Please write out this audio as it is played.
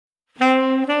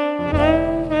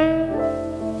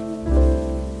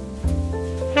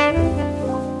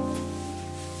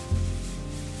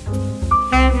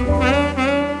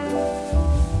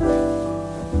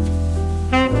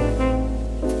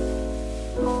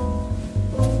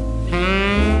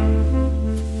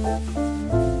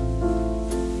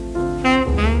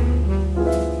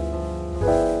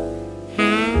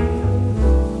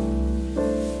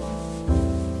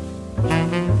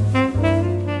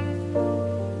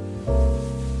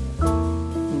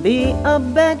be a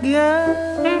beggar,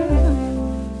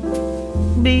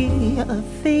 be a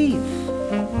thief,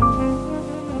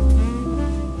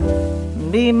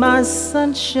 be my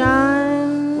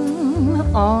sunshine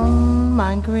on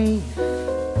my grief,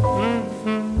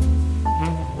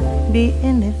 be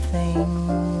anything,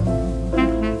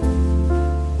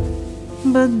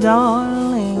 but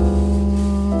darling,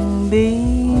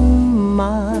 be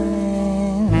mine.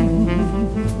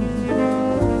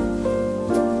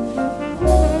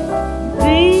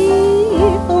 Be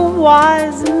a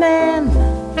wise man,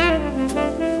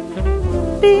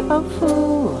 be a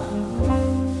fool,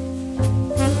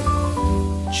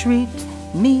 treat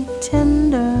me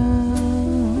tender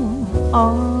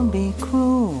or be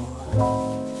cruel,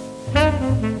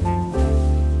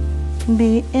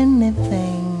 be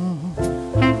anything,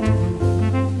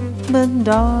 but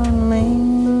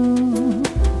darling,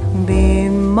 be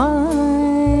mine.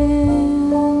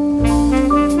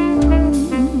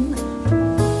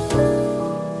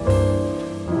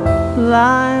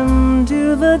 Climb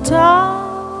to the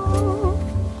top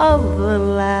of the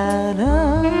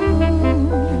ladder,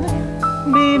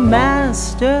 be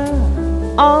master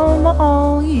of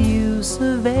all you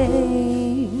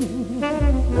survey,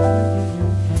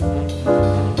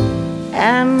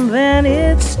 and then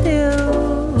it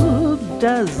still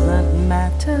doesn't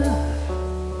matter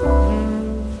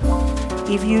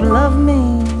if you love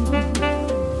me,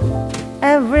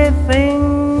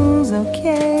 everything's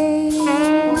okay.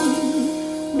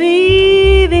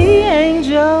 Be the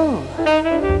angel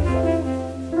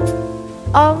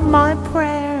of my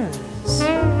prayers,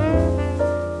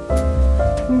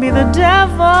 be the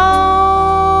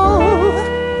devil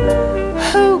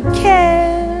who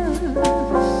cares,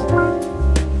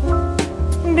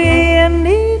 be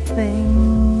anything,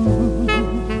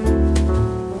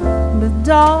 but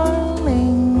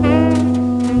darling,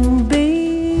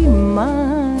 be mine.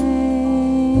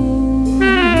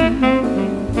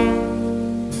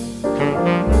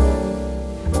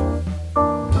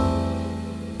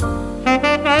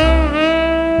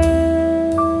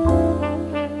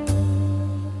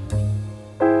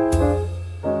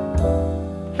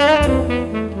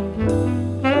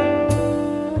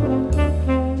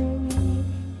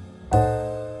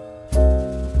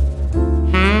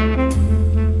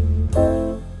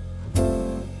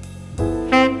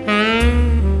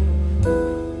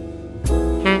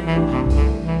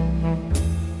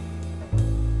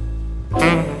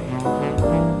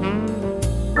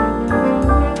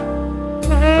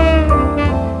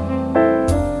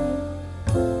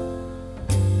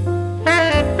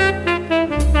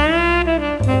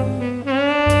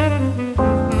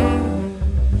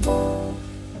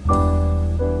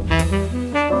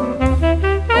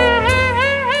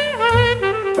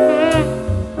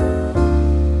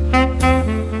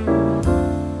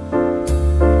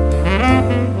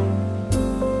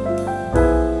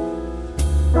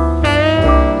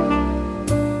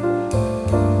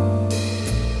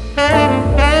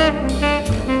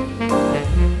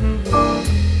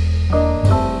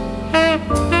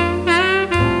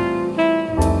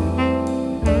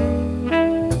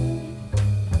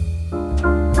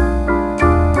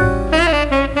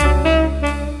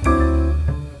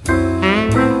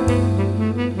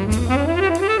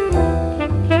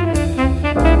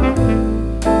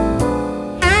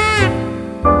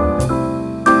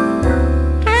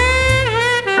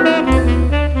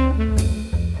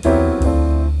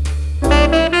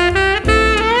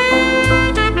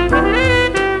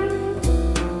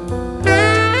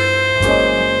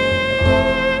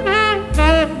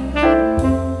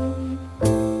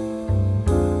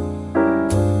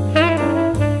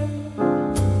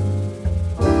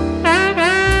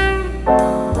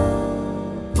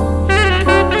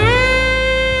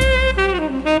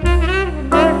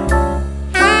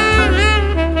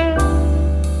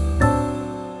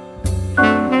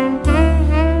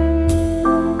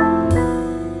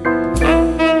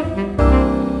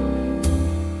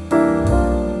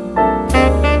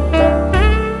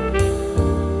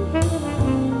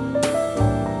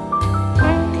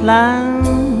 Climb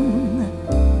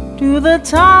to the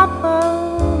top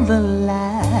of the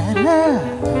ladder,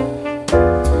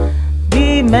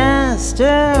 be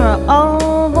master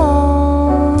of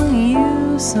all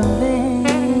you survey,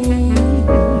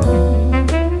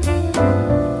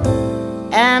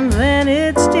 and then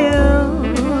it still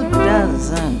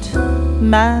doesn't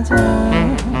matter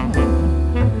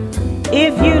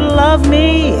if you love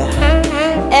me,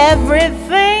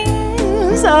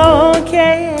 everything's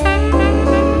okay.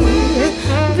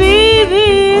 Be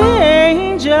the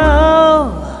angel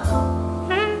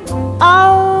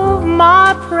of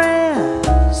my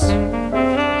prayers,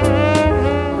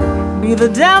 be the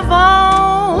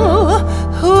devil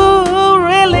who